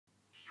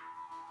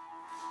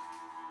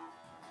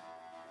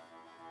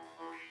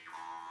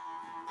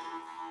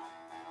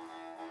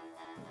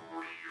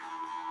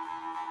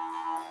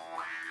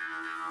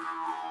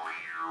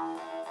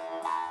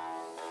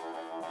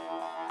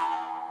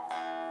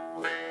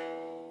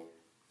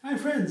Hi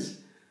friends,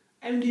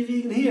 MD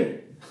Vegan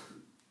here.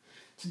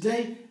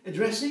 Today a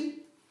dressing,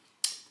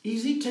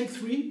 easy, take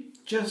 3,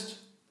 just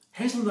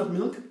hazelnut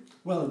milk.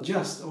 Well,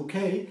 just,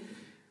 okay,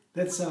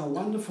 that's a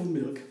wonderful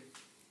milk.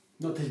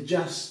 Not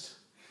just,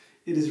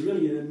 it is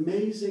really an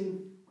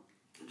amazing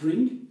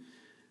drink.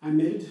 I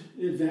made it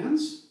in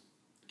advance,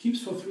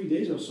 keeps for 3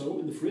 days or so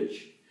in the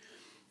fridge.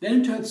 Then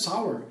it turned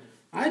sour.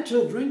 I had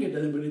to drink it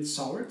when it's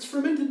sour. It's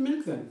fermented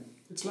milk then.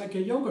 It's like a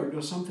yogurt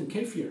or something,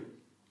 kefir.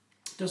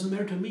 Doesn't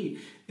matter to me.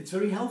 It's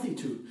very healthy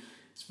too.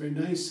 It's very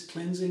nice,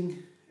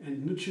 cleansing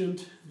and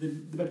nutrient. The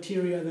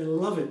bacteria, they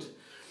love it.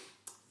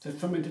 It's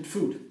fermented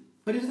food.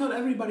 But it's not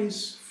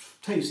everybody's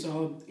taste.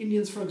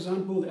 Indians, for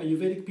example, the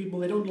Ayurvedic people,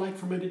 they don't like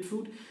fermented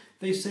food.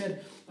 They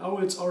said, oh,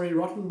 it's already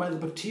rotten by the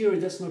bacteria,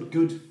 that's not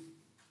good.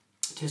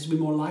 It has to be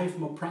more life,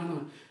 more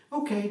prana.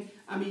 Okay,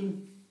 I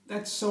mean,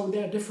 that's so,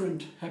 there are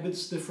different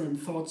habits, different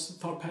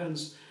thought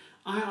patterns.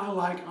 I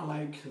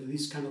like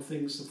these kind of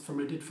things,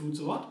 fermented foods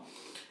a lot.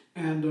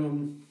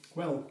 And,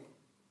 well,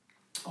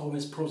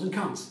 always pros and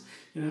cons,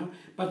 you know.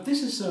 But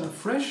this is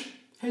fresh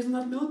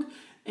hazelnut milk,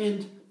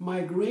 and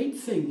my great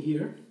thing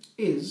here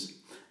is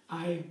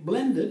I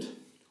blend it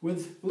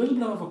with a little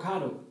bit of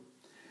avocado.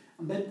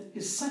 And that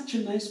is such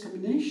a nice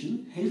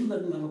combination,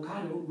 hazelnut and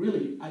avocado,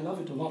 really, I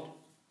love it a lot.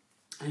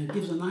 And it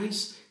gives a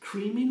nice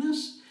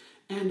creaminess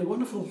and a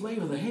wonderful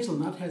flavor. The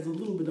hazelnut has a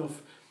little bit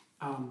of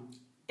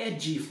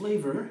edgy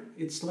flavor.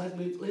 It's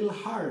slightly a little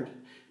hard,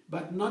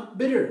 but not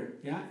bitter.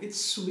 Yeah, it's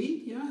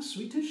sweet, yeah,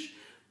 sweetish,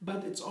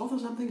 but it's also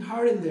something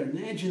hard in there,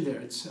 an edge in there.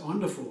 It's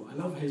wonderful. I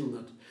love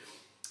hazelnut.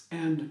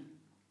 And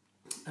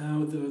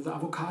the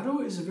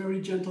avocado is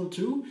very gentle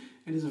too,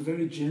 and is a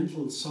very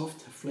gentle,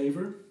 soft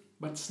flavor,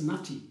 but it's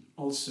nutty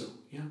also.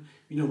 Yeah,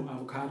 you know,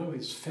 avocado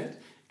is fat,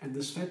 and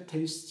this fat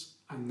tastes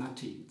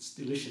nutty. It's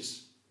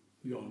delicious.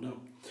 We all know.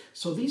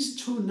 So these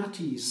two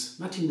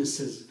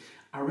nuttinesses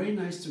are very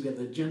nice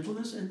together. The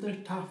gentleness and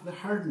the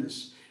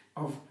hardness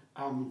of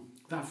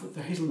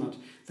the hazelnut.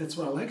 That's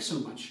what I like so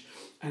much.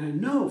 And I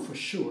know for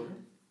sure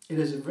it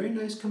is a very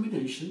nice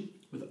combination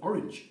with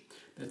orange.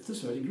 That's the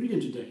third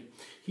ingredient today.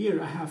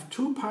 Here I have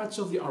 2 parts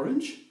of the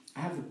orange.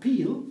 I have the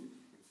peel.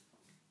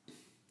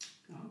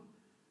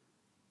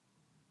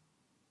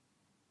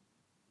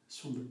 It's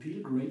from the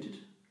peel, grated.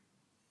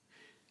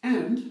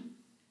 And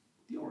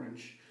the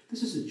orange.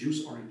 This is a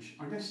juice orange.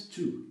 I guess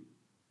 2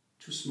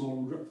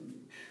 small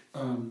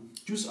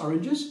juice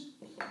oranges.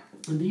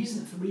 And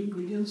these 3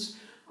 ingredients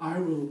I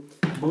will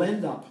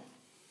blend up.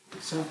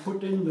 So I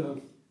put in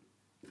the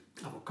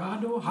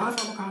avocado, half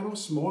avocado,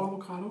 small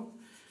avocado,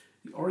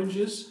 the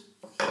oranges,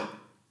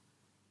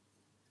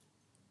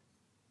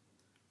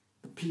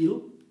 the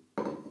peel,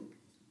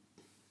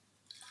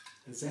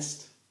 the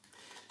zest,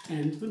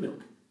 and the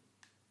milk.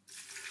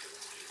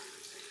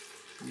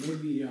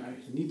 Maybe I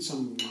need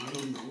some, I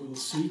don't know, we'll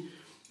see.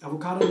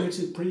 Avocado makes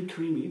it pretty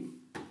creamy.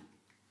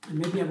 And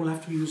maybe I will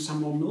have to use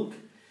some more milk,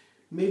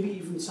 maybe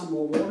even some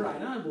more water.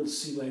 I will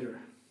see later.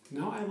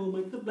 Now I will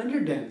make the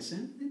blender dance,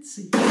 and let's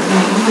see.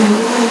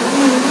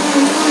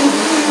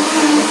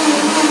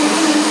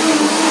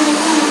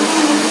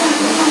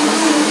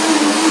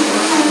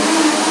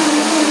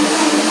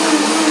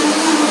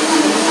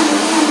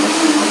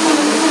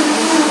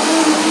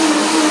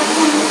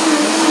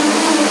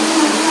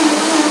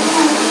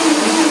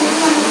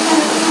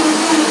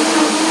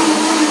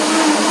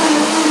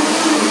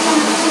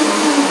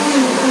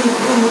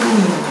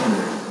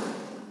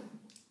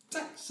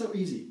 So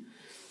easy.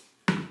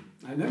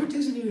 I've never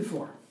tasted it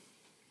before.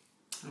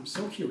 I'm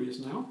so curious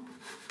now.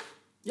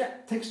 Yeah,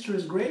 texture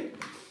is great.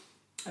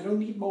 I don't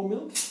need more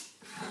milk.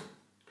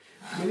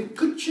 But it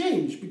could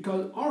change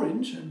because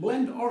orange,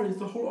 blend orange,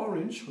 the whole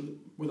orange,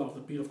 without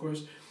the peel of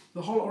course,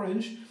 the whole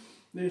orange,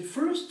 then it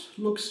first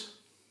looks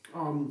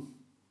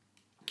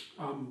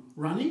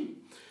runny.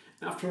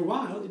 After a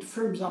while it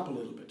firms up a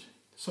little bit.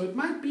 So it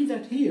might be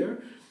that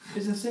here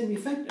is the same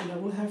effect, and I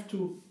will have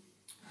to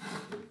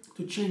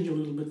change a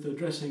little bit the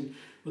dressing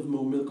with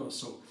more milk or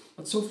so.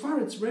 But so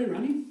far it's very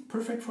runny,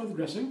 perfect for the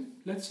dressing.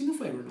 Let's see the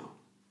flavor now.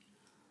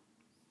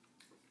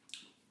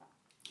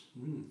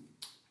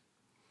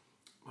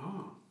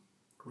 Ah,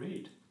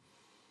 great.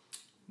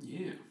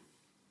 Yeah.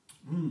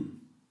 Very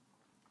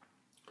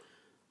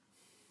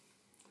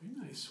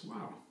nice.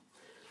 Wow.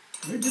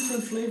 Very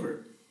different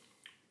flavor.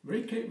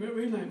 Very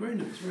nice. Very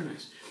nice. Very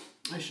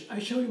nice. I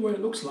show you what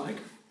it looks like.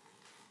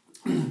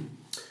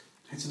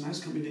 It's a nice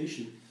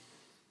combination.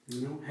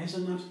 You know,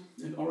 hazelnut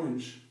and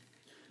orange.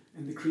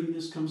 And the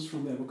creaminess comes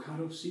from the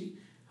avocado. See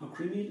how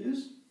creamy it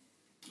is?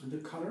 And the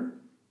color.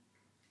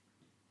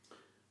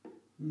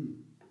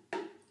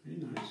 Very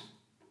nice.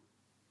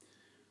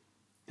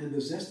 And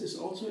the zest is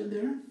also in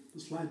there. The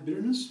slight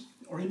bitterness,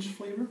 orange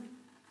flavor.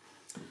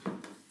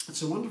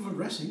 It's a wonderful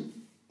dressing.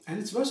 And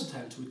it's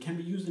versatile too. It can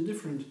be used in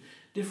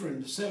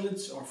different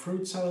salads or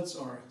fruit salads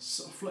or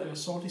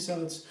salty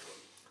salads.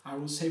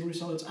 Savory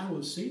salads. I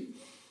will see.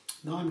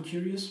 Now I'm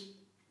curious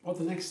what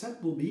the next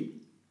step will be.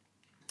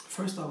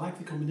 First, I like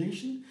the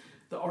combination.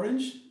 The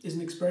orange is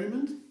an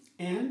experiment,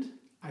 and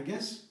I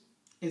guess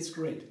it's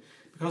great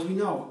Because we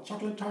know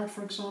chocolate tart,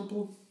 for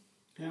example,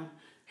 yeah,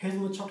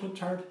 hazelnut chocolate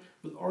tart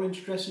with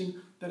orange dressing,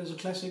 that is a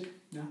classic.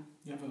 Yeah,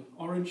 you have an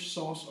orange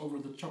sauce over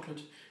the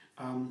chocolate.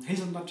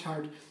 Hazelnut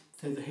tart,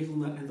 so the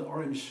hazelnut and the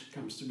orange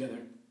comes together.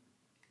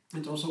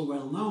 It's also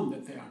well known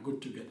that they are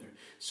good together.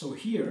 So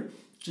here,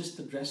 just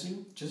the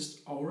dressing,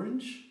 just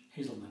orange,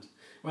 hazelnut.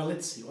 Well,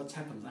 let's see what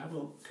happens. I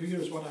will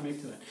curious what I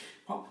make to that.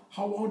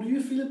 How do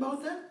you feel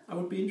about that? I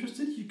would be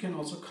interested. You can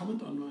also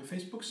comment on my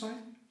Facebook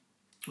site,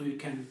 or you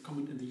can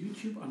comment in the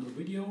YouTube on the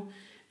video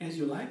as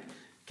you like.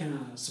 You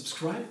can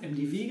subscribe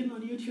MD Vegan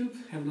on YouTube.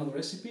 Have another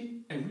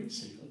recipe every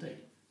single day.